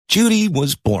Judy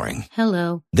was boring.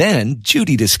 Hello. Then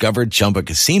Judy discovered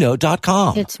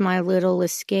ChumbaCasino.com. It's my little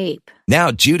escape. Now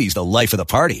Judy's the life of the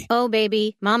party. Oh,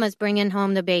 baby, mama's bringing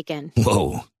home the bacon.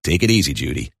 Whoa, take it easy,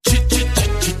 Judy.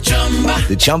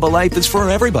 The Chumba life is for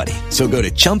everybody. So go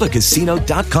to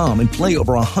ChumbaCasino.com and play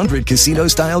over 100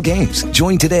 casino-style games.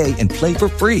 Join today and play for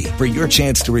free for your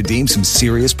chance to redeem some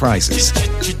serious prizes.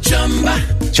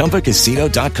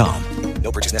 ChumbaCasino.com.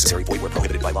 No purchase necessary. Void where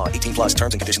prohibited by law. 18 plus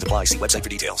terms and conditions apply. See website for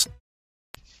details.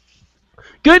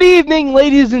 Good evening,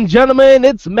 ladies and gentlemen.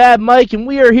 It's Mad Mike, and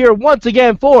we are here once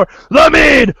again for the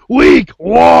Midweek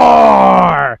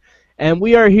War. And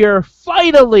we are here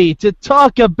finally to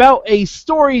talk about a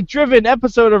story-driven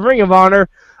episode of Ring of Honor.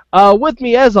 With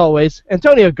me, as always,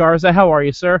 Toni Garza. How are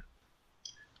you, sir?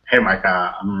 Hey, Mike.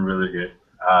 I'm really good.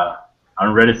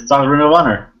 I'm ready to talk Ring of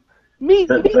Honor. Me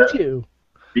too.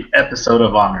 The episode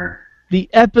of Honor. The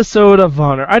episode of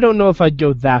Honor. I don't know if I'd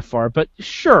go that far, but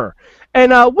sure.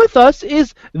 And with us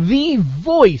is the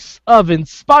voice of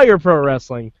Inspire Pro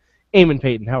Wrestling, Eamon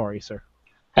Paton. How are you, sir?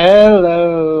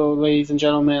 Hello, ladies and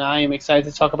gentlemen. I am excited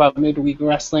to talk about midweek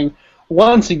wrestling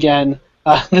once again.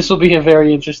 This will be a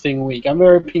very interesting week. I'm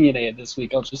very opinionated this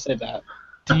week. I'll just say that.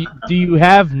 Do you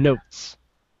have notes?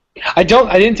 I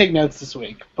didn't take notes this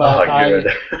week, but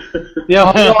good.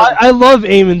 I love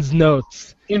Eamon's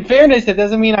notes. In fairness, it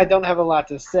doesn't mean I don't have a lot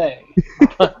to say.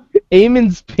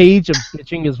 Eamon's page of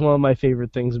pitching is one of my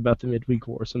favorite things about the Midweek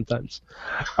War sometimes.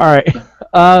 All right.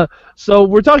 So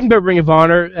we're talking about Ring of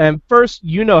Honor, and first,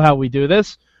 you know how we do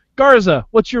this. Garza,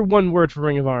 what's your one word for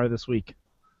Ring of Honor this week?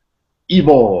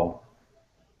 Evil.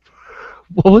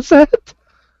 What was that?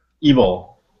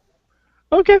 Evil.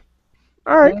 Okay.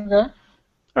 All right. Okay.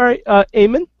 All right.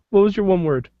 Eamon, what was your one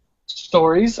word?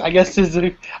 Stories. I guess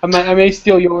I may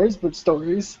steal yours, but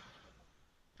stories.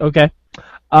 Okay.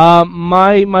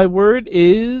 My word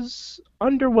is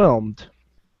underwhelmed.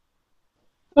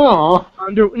 Oh.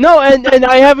 No, and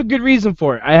I have a good reason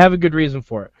for it.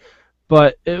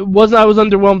 But it wasn't. I was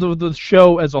underwhelmed with the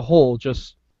show as a whole.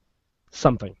 Just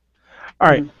something. All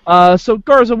right. So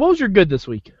Garza, what was your good this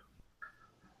week?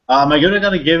 My good, I'm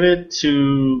gonna give it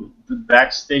to the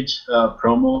backstage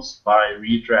promos by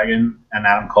Reed Dragon and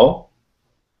Adam Cole.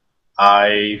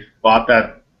 I thought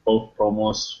that both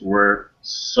promos were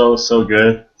so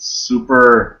good.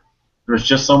 Super. There was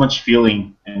just so much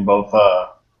feeling in both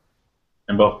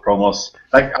promos.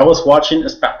 Like I was watching,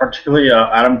 particularly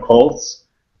Adam Cole's,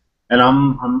 and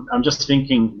I'm just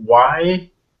thinking,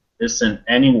 why isn't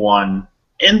anyone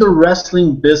in the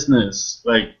wrestling business,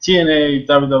 like TNA,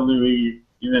 WWE,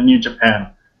 even New Japan,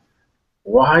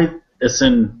 why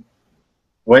isn't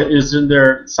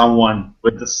there someone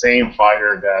with the same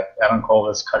fire that Adam Cole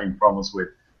is cutting promos with?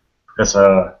 Because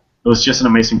it was just an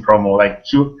amazing promo. Like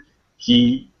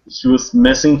he was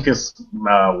missing his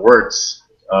words.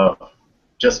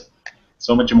 Just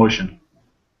so much emotion.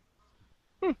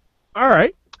 All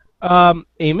right.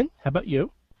 Eamon, how about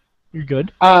you? You're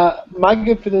good. My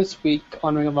good for this week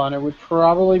on Ring of Honor would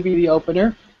probably be the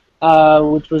opener,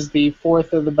 which was the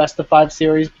fourth of the Best of 5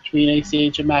 series between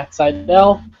ACH and Matt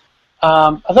Sydal.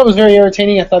 I thought it was very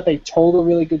entertaining. I thought they told a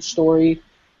really good story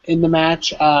in the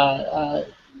match. I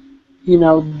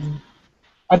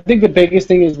think the biggest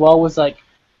thing as well was like,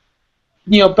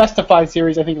 Best of 5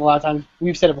 series. I think a lot of times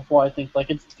we've said it before. I think like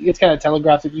it's kind of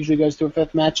telegraphed. It usually goes to a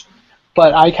fifth match,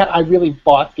 but I really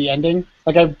bought the ending.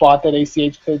 Like I bought that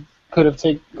ACH could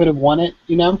have won it.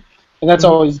 And that's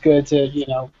always good to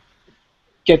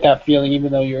get that feeling,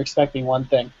 even though you're expecting one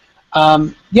thing. I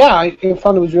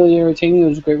found it was really entertaining. It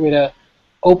was a great way to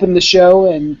open the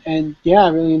show, and I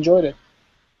really enjoyed it.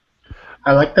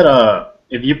 I like that.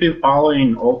 If you've been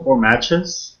following all 4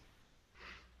 matches,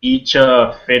 each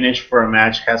finish for a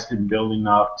match has been building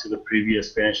up to the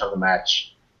previous finish of the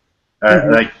match.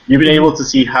 Like you've been able to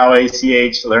see how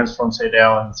ACH learns from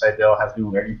Sydal, and Sydal has been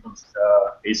learning from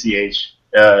ACH.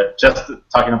 Just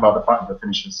talking about the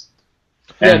finishes.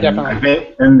 Yeah, and definitely. I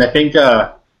think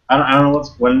I don't know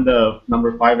when the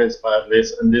number 5 is, but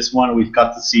in this one we've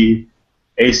got to see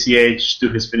ACH do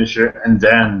his finisher and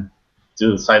then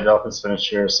do Sydal his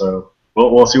finisher. So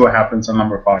we'll see what happens on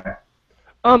number 5.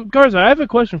 Garza, I have a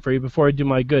question for you before I do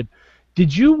my good.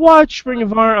 Did you watch Ring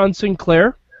of Honor on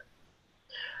Sinclair?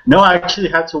 No, I actually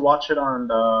had to watch it on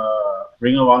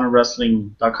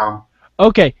ringofhonorwrestling.com.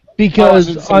 Okay, because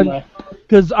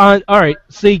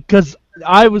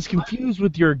I was confused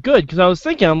with your good, because I was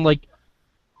thinking, I'm like,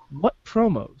 what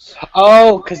promos?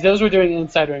 Oh, because those were doing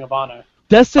Inside Ring of Honor.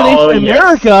 Destination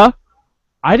America.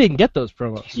 I didn't get those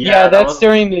promos. Yeah, that's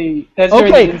during the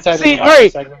Inside Ring of Honor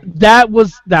segment. That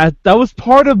was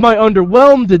part of my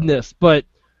underwhelmedness, but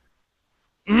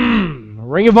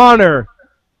Ring of Honor.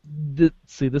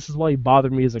 See, this is why you bother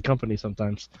me as a company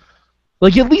sometimes.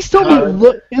 Like, at least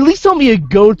tell me to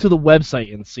go to the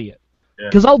website and see it.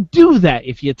 Because I'll do that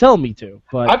if you tell me to.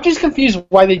 But I'm just confused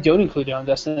why they don't include it on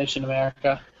Destination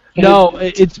America. No,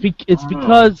 it's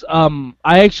because I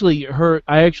actually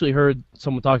heard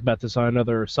someone talk about this on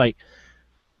another site.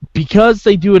 Because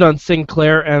they do it on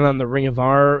Sinclair and on the Ring of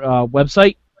Honor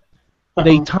website,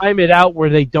 they time it out where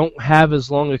they don't have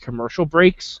as long of commercial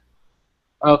breaks.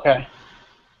 Okay.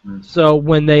 So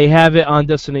when they have it on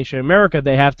Destination America,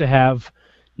 they have to have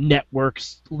network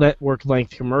length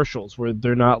commercials where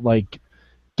they're not like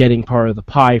getting part of the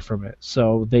pie from it.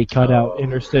 So they cut out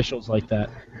interstitials like that.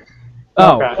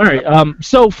 Oh, okay. All right.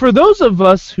 So for those of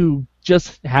us who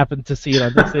just happened to see it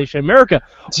on Destination America,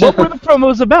 what were the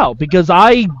promos about? Because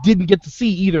I didn't get to see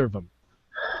either of them.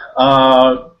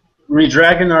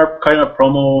 Redragon our kind of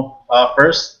promo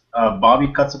first.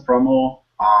 Bobby cuts a promo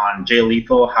on Jay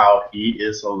Lethal, how he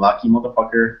is a lucky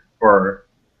motherfucker for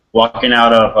walking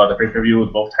out of the pay-per-view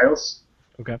with both titles.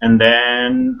 Okay. And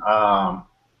then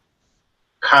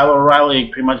Kyle O'Reilly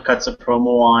pretty much cuts a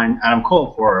promo on Adam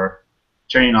Cole for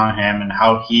turning on him and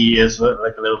how he is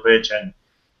like a little bitch, and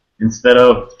instead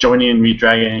of joining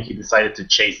Redragon, he decided to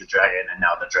chase the dragon, and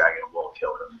now the dragon will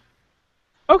kill him.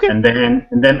 Okay. And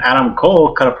then Adam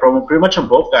Cole cut a promo pretty much on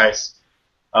both guys,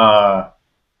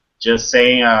 just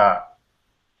saying I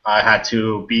had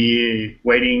to be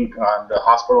waiting on the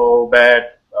hospital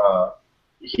bed,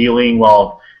 healing,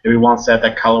 while everyone said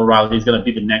that Kyle O'Reilly is going to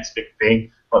be the next big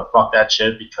thing, but fuck that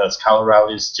shit, because Kyle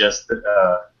O'Reilly is just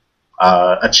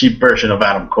a cheap version of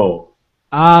Adam Cole.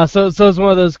 So it's one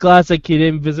of those classic "he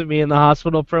didn't visit me in the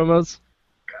hospital" promos?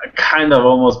 Kind of,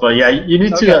 almost, but yeah, you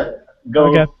need to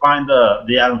go find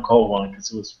the Adam Cole one,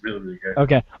 because it was really, really good.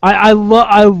 Okay. I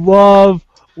love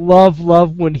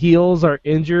when heels are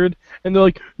injured and they're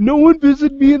like, no one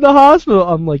visited me in the hospital.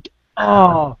 I'm like,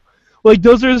 oh. Like,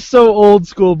 those are so old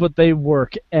school, but they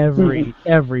work every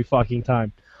fucking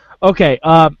time. Okay,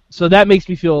 so that makes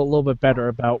me feel a little bit better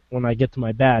about when I get to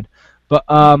my bad. But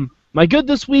my good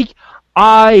this week,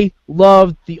 I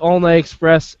loved the All Night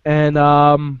Express and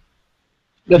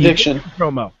the Addiction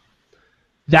promo.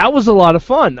 That was a lot of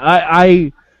fun.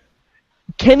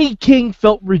 Kenny King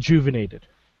felt rejuvenated.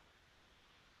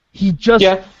 He just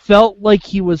felt like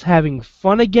he was having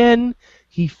fun again.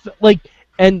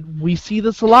 And we see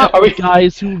this a lot with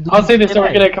guys who. I'll say this: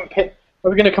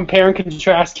 we're gonna compare and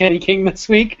contrast Kenny King this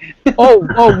week. We're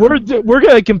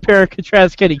gonna compare and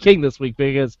contrast Kenny King this week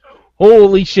because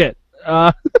holy shit.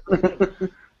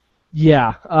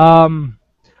 Yeah.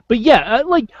 But yeah,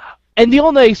 and the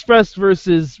All Night Express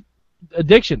versus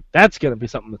Addiction. That's gonna be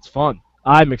something that's fun.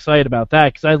 I'm excited about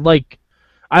that because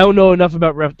I don't know enough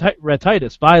about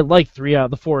Retitus, but I like 3 out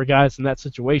of the 4 guys in that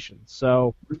situation.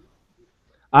 So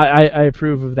I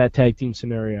approve of that tag team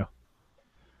scenario.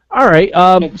 All right.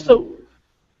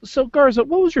 So Garza,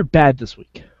 what was your bad this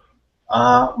week?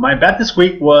 My bad this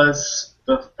week was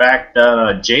the fact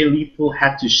that Jay Lethal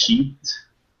had to cheat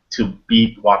to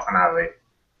beat Watanabe.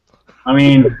 I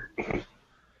mean,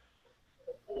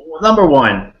 number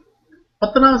one,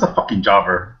 Watanabe's a fucking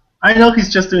jobber. I know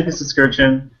he's just doing his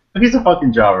subscription, but he's a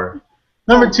fucking jobber.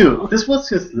 Number two, this was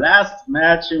his last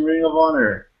match in Ring of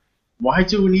Honor. Why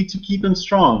do we need to keep him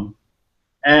strong?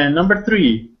 And number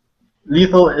three,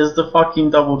 Lethal is the fucking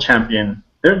double champion.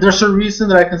 There's a reason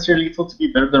that I consider Lethal to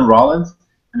be better than Rollins,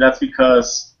 and that's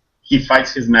because he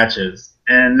fights his matches,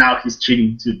 and now he's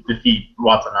cheating to defeat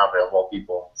Watanabe of all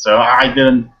people. So I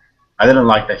didn't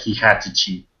like that he had to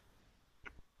cheat.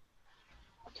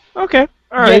 Okay,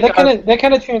 all right. Yeah, that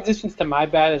kind of transitions to my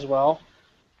bad as well.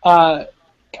 I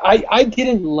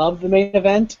didn't love the main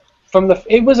event.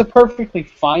 It was a perfectly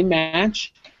fine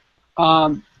match.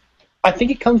 I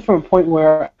think it comes from a point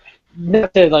where,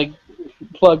 not to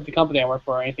plug the company I work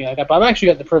for or anything like that, but I've actually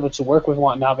got the privilege to work with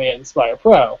Watanabe at Inspire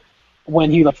Pro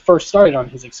when he first started on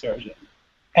his excursion,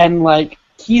 and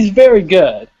he's very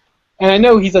good. And I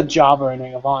know he's a jobber in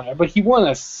Ring of Honor, but he won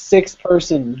a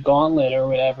 6-person gauntlet or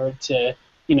whatever to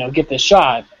get this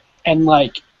shot, and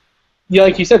like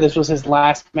you said, this was his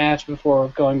last match before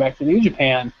going back to New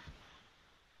Japan.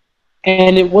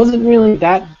 And it wasn't really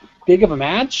that big of a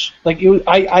match. Because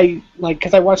I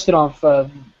watched it off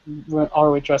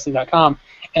ROHWrestling.com,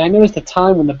 and I noticed the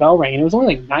time when the bell rang, and it was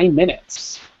only 9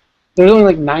 minutes. There was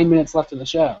only 9 minutes left in the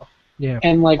show. Yeah.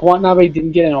 And Watanabe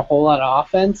didn't get in a whole lot of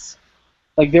offense.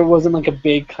 There wasn't a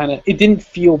big it didn't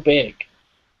feel big.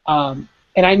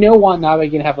 And I know Watanabe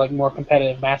can have more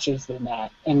competitive matches than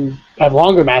that, and have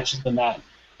longer matches than that.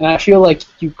 And I feel like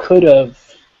you could have,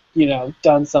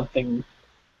 done something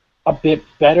a bit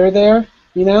better there.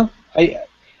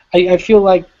 I feel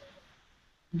like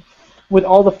with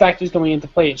all the factors going into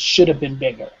play, it should have been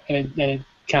bigger, and it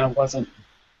kind of wasn't.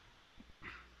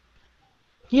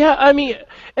 Yeah, I mean,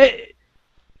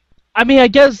 I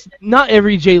guess not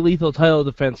every Jay Lethal title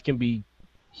defense can be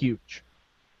huge.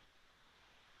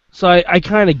 So I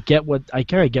kind of get what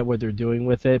they're doing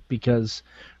with it, because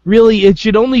really it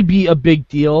should only be a big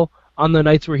deal on the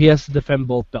nights where he has to defend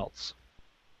both belts.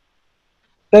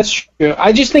 That's true.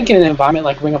 I just think in an environment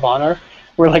like Ring of Honor,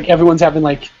 where like everyone's having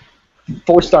like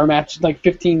 4-star matches, like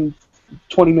 15,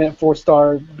 20-minute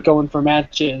 4-star going for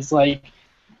matches, like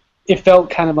it felt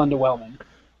kind of underwhelming.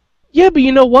 Yeah, but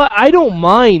you know what? I don't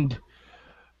mind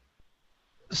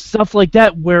stuff like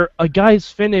that where a guy's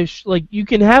finish, like you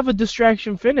can have a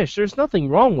distraction finish. There's nothing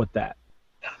wrong with that.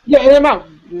 Yeah, and I'm not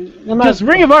because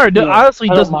Ring of Honor honestly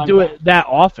doesn't do it that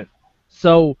often.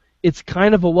 So it's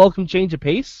kind of a welcome change of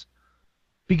pace.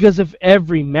 Because if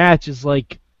every match is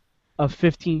like a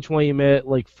 15, 20-minute,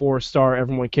 like 4-star,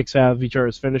 everyone kicks out of each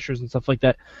other's finishers and stuff like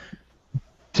that,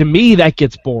 to me that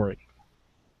gets boring.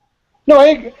 No,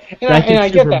 I get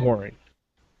that. Boring.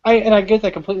 I get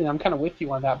that completely. I'm kind of with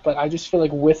you on that, but I just feel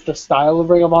like with the style of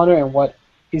Ring of Honor and what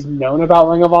is known about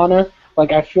Ring of Honor,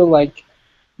 like I feel like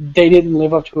they didn't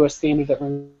live up to a standard that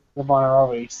Ring of Honor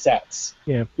already sets.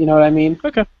 Yeah. You know what I mean?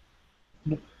 Okay.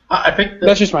 I think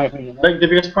that's just my opinion. Like the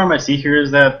biggest problem I see here is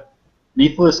that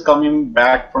Lethal is coming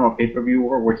back from a pay-per-view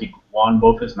where he won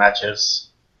both his matches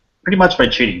pretty much by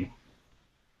cheating,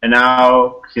 and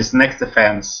now his next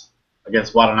defense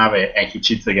against Watanabe, and he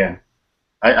cheats again.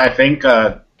 I think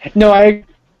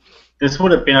this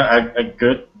would have been a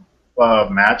good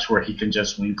match where he can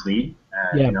just win clean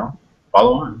and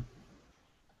follow on.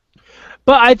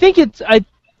 But I think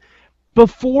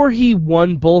before he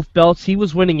won both belts, he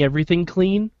was winning everything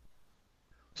clean.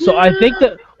 So I think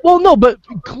that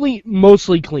clean,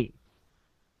 mostly clean.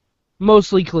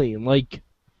 Like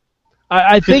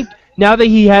I think now that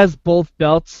he has both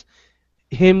belts,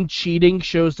 him cheating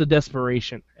shows the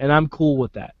desperation, and I'm cool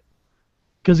with that.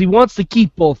 Because he wants to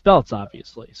keep both belts,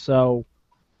 obviously. So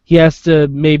he has to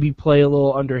maybe play a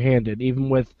little underhanded, even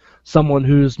with someone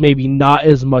who's maybe not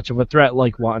as much of a threat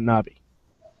like Watanabe.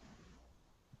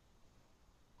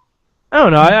 I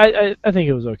don't know. I think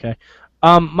it was okay.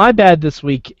 My bad this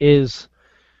week is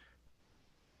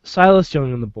Silas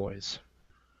Young and the boys.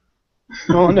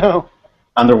 Oh no.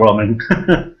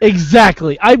 Underwhelming.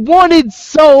 Exactly. I wanted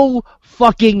so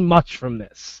fucking much from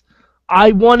this.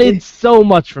 So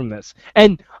much from this.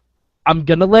 And I'm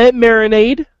going to let it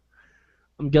marinate.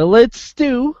 I'm going to let it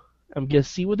stew. I'm going to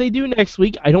see what they do next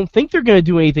week. I don't think they're going to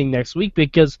do anything next week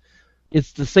because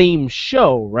it's the same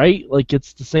show, right? Like,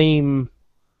 it's the same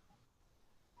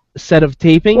set of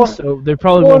tapings, so they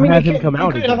probably won't have him come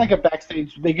out again. Have like a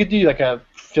backstage. They could do like a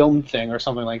film thing or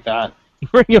something like that.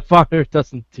 Ring of Honor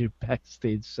doesn't do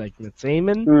backstage segments,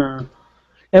 Eamon.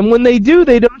 And when they do,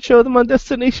 they don't show them on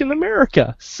Destination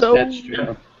America. So that's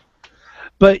true.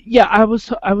 But yeah, I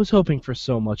was hoping for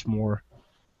so much more.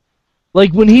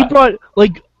 Like when he brought,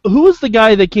 like, who was the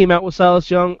guy that came out with Silas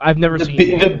Young? I've never seen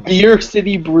the Beer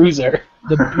City Bruiser.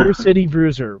 The Beer City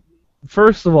Bruiser.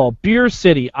 First of all, Beer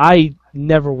City, I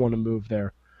never want to move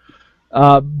there.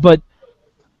 But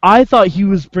I thought he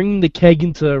was bringing the keg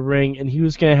into the ring, and he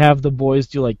was going to have the boys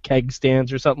do, like, keg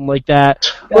stands or something like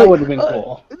that. That would have been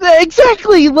cool.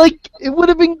 Exactly! Like, it would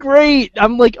have been great.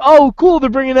 I'm like, oh, cool,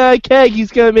 they're bringing out a keg. He's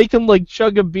going to make them, like,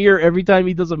 chug a beer every time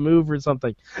he does a move or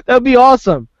something. That would be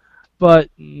awesome.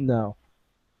 But, no.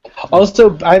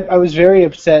 Also, I was very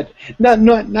upset. Not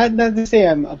to say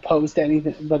I'm opposed to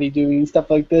anybody doing stuff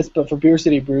like this, but for Beer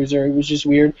City Bruiser, it was just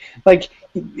weird. Like,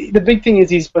 the big thing is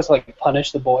he's supposed to, like,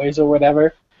 punish the boys or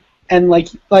whatever. And, like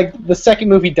the second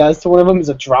move he does to one of them is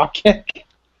a drop kick.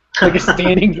 Like a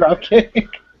standing drop kick.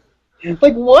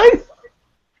 Like, what?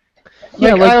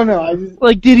 Yeah, like, I don't know.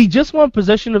 Like, did he just want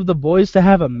possession of the boys to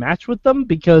have a match with them?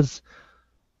 Because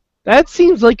that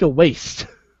seems like a waste.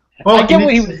 Well, I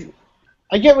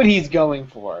get what he's going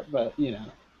for, but, you know.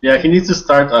 Yeah, he needs to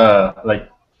start, like,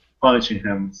 punishing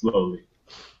him slowly.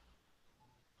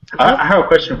 I have a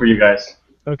question for you guys.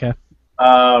 Okay.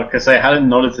 Because I hadn't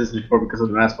noticed this before because of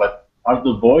the mask, but are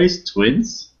the boys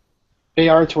twins? They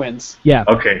are twins. Yeah.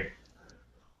 Okay.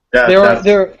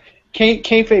 They're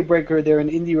Kayfabe Breaker. They're an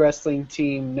indie wrestling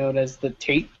team known as the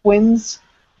Tate Twins.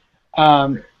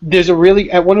 There's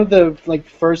at one of the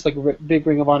first big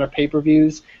Ring of Honor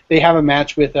pay-per-views, they have a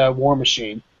match with War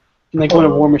Machine, one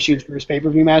of War Machine's first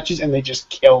pay-per-view matches, and they just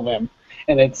kill them.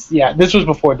 And this was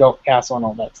before Dolphin Castle and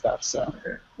all that stuff. So.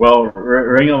 Okay. Well,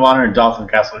 Ring of Honor and Dolphin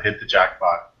Castle hit the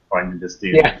jackpot finding this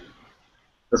deal. Yeah.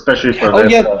 Especially for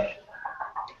this.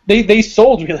 They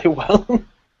sold really well.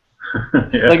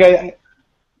 Yeah.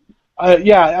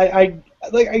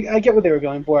 Like I get what they were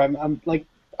going for. I'm like,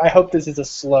 I hope this is a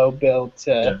slow build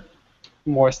to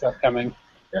more stuff coming.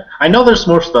 Yeah. I know there's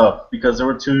more stuff because there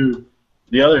were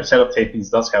the other set of tapings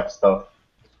does have stuff,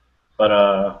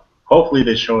 but hopefully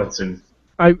they show it soon.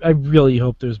 I really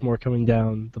hope there's more coming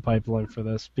down the pipeline for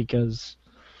this because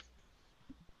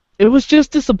it was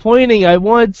just disappointing.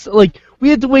 We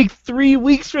had to wait 3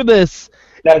 weeks for this.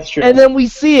 That's true. And then we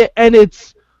see it, and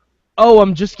it's, oh,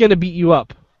 I'm just going to beat you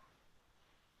up.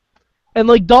 And,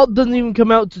 like, Dalton doesn't even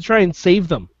come out to try and save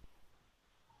them.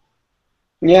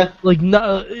 Yeah. Like,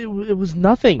 no, it was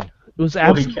nothing. It was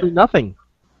absolutely nothing.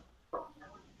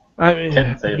 I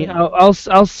mean, I'll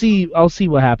see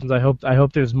what happens. I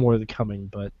hope there's more coming,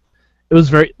 but it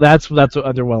was that's what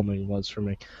underwhelming was for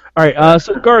me. All right,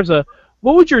 so Garza,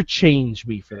 what would your change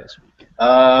be for this week?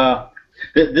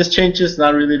 This change is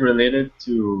not really related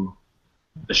to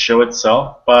the show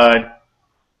itself, but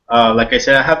like I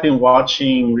said, I have been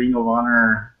watching Ring of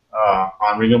Honor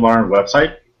on Ring of Honor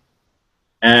website,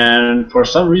 and for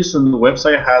some reason the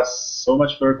website has so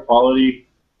much better quality,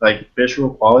 like visual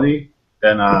quality,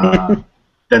 than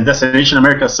Destination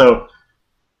America. So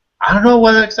I don't know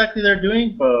what exactly they're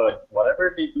doing, but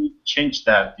whatever they do, change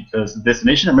that, because the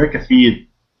Destination America feed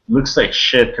looks like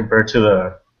shit compared to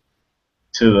the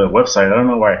website. I don't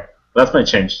know why. That's my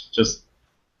change. Just,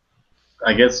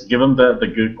 I guess, give them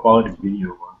the good quality video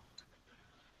one.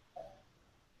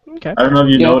 Okay. I don't know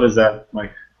if you noticed that,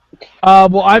 Mike.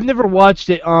 Well, I've never watched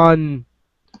it on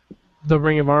the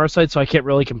Ring of Honor site, so I can't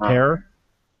really compare.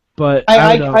 But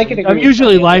I can agree. I'm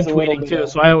usually live tweeting too,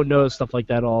 so I don't know stuff like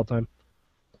that all the time.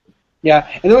 Yeah,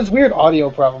 and there was weird audio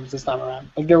problems this time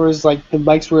around. Like, there was, like, the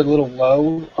mics were a little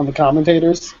low on the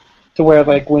commentators, to where,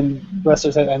 like, when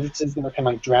wrestlers had entrances, they were kind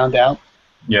of, like, drowned out.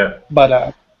 Yeah.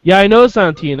 But, yeah, I noticed that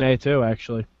on TNA, too,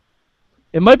 actually.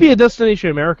 It might be a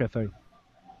Destination America thing.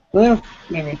 Well,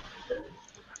 maybe.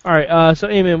 All right, so,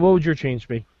 Eamon, what would your change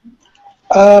be?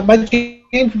 My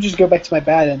change would just go back to my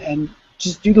bad and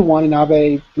just do the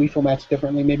Watanabe lethal match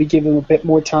differently. Maybe give them a bit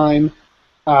more time.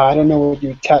 I don't know what you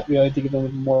would cut, really, to give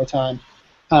them more time.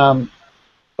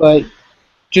 But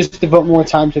just devote more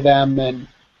time to them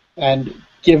and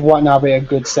give Watanabe a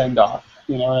good send-off.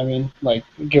 You know what I mean? Like,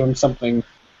 give him something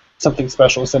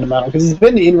special to send him out. Because he's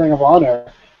been in Ring of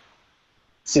Honor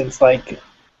since, for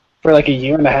a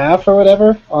year and a half or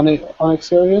whatever on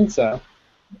Excursion, so.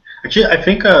 Actually, I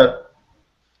think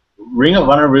Ring of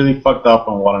Honor really fucked up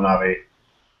on Watanabe,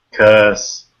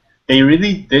 because they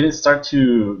really didn't start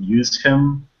to use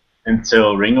him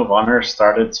until Ring of Honor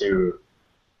started to,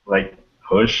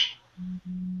 push.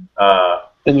 The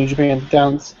New Japan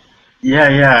Towns.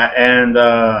 Yeah, and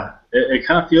it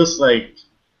kind of feels like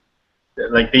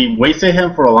they wasted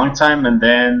him for a long time, and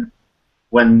then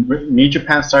when New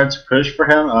Japan started to push for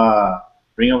him,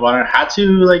 Ring of Honor had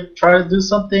to try to do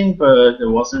something, but it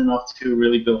wasn't enough to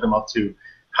really build him up to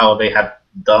how they had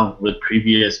done with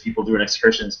previous people doing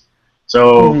excursions.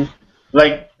 So,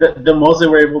 the most they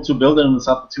were able to build him was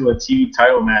up to a TV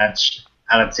title match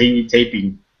at a TV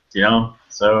taping, you know?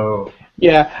 So.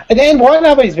 Yeah, and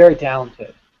Watanabe is very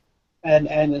talented.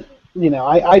 And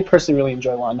I personally really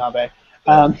enjoy Watanabe.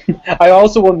 I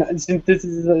also will, since this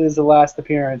is the last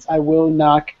appearance, I will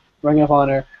knock Ring of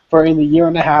Honor for, in the year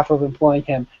and a half of employing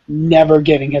him, never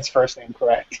getting his first name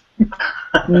correct.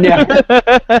 Never.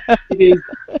 It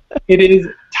is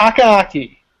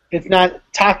Takaaki. It's not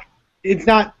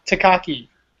Takaki,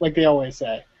 like they always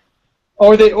say.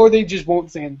 Or they just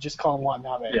won't say and just call him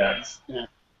Watanabe. Yeah.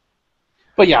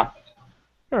 But yeah.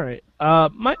 All right.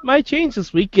 My change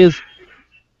this week is,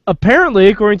 apparently,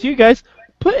 according to you guys,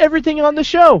 put everything on the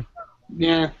show.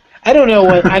 Yeah. I don't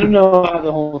know how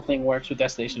the whole thing works with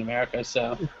Destination America,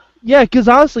 so. Yeah, because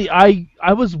honestly, I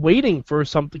was waiting for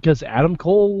something, because Adam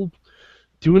Cole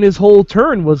doing his whole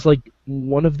turn was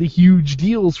one of the huge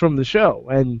deals from the show,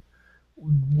 and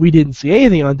we didn't see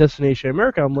anything on Destination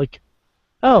America. I'm like,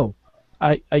 oh,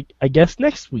 I guess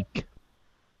next week.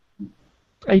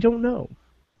 I don't know.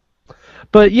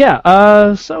 But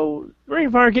yeah, so Ring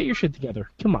of Honor, get your shit together.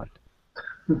 Come on.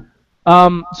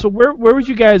 So where would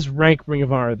you guys rank Ring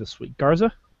of Honor this week,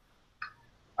 Garza?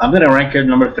 I'm gonna rank it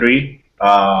number 3,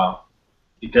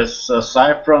 because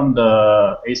aside from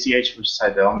the ACH versus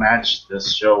Seidel match,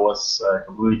 this show was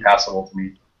completely passable to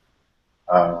me.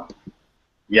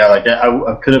 Yeah,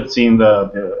 I could have seen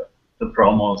the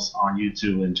promos on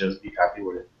YouTube and just be happy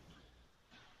with it.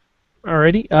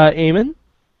 Alrighty, Eamon?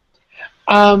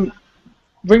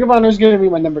 Ring of Honor is going to be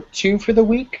my number 2 for the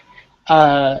week.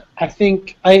 I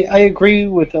think I agree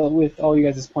with all you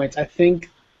guys' points. I think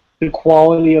the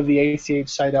quality of the ACH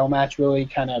Seidel match really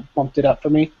kind of bumped it up for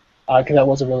me. because that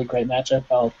was a really great match, I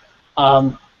felt.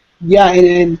 Yeah,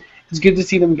 and it's good to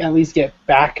see them at least get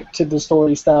back to the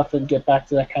story stuff and get back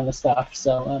to that kind of stuff.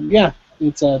 So, yeah,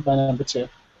 it's my number 2.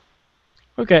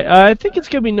 Okay, I think it's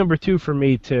going to be number 2 for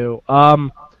me, too.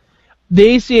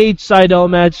 The ACH Seidel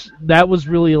match, that was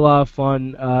really a lot of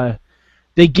fun.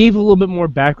 They gave a little bit more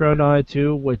background on it,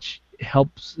 too, which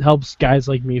helps guys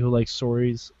like me who like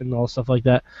stories and all stuff like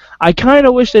that. I kind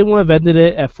of wish they would have ended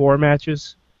it at 4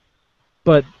 matches,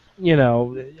 but, you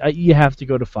have to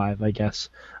go to 5, I guess.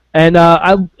 And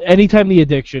anytime the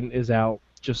Addiction is out,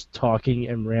 just talking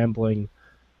and rambling,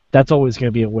 that's always going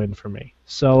to be a win for me.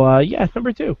 So, yeah,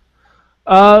 number 2.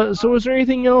 So is there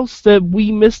anything else that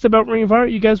we missed about Ring of Honor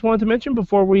you guys wanted to mention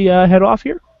before we head off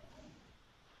here?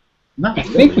 Not I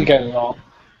really. think we got it all.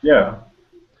 Yeah.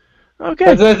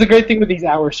 Okay. That's the great thing with these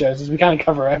hour shows is we kind of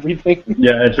cover everything.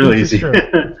 Yeah, it's really This is easy.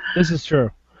 true. This is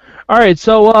true. All right,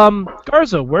 so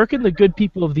Garza, where can the good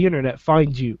people of the internet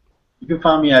find you? You can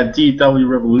find me at DW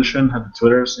Revolution at the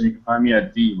Twitters, and you can find me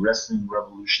at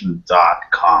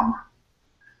TheWrestlingRevolution.com.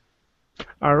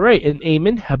 All right, and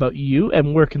Eamon, how about you?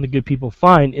 And where can the good people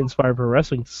find Inspire Pro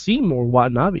Wrestling to see more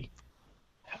Watanabe?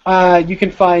 You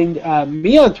can find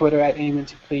me on Twitter at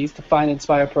Eamon2Please. To find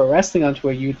Inspire Pro Wrestling on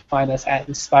Twitter, you can find us at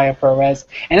Inspire Pro Res.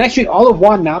 And actually, all of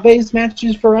Watanabe's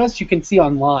matches for us, you can see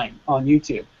online on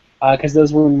YouTube. Because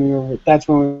that's when we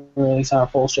release our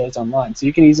full shows online. So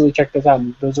you can easily check those out.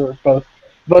 And those are both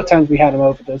times we had them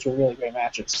over. Those were really great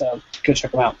matches. So go check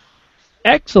them out.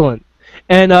 Excellent.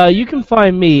 And you can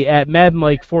find me at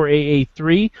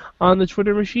MadMike4883 on the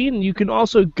Twitter machine. And you can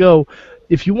also go,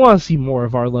 if you want to see more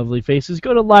of our lovely faces,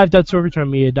 go to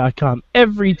live.sorgatronmedia.com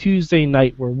every Tuesday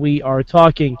night where we are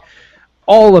talking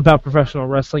all about professional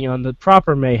wrestling on the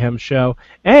Proper Mayhem show.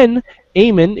 And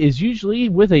Eamon is usually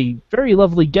with a very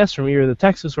lovely guest from either the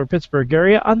Texas or Pittsburgh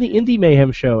area on the Indie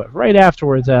Mayhem show right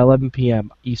afterwards at 11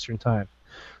 p.m. Eastern Time.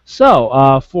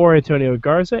 So, for Antonio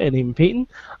Garza and Eamon Paton,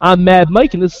 I'm Mad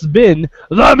Mike, and this has been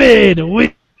The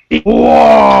Midweek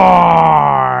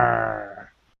War!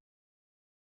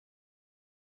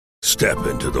 Step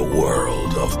into the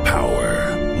world of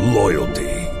power, loyalty,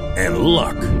 and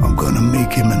luck. I'm gonna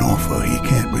make him an offer he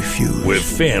can't refuse. With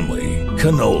family,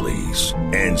 cannolis,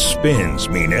 and spins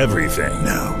mean everything.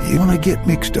 Now, you wanna get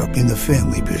mixed up in the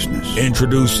family business.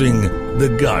 Introducing The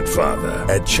Godfather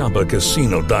at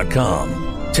ChumbaCasino.com.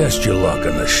 Test your luck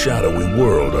in the shadowy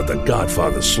world of The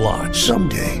Godfather slot.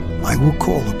 Someday, I will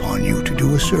call upon you to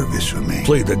do a service for me.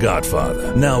 Play The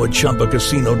Godfather, now at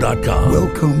ChumbaCasino.com.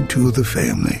 Welcome to the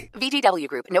family. VGW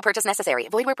Group. No purchase necessary.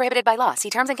 Void where prohibited by law. See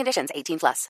terms and conditions. 18+.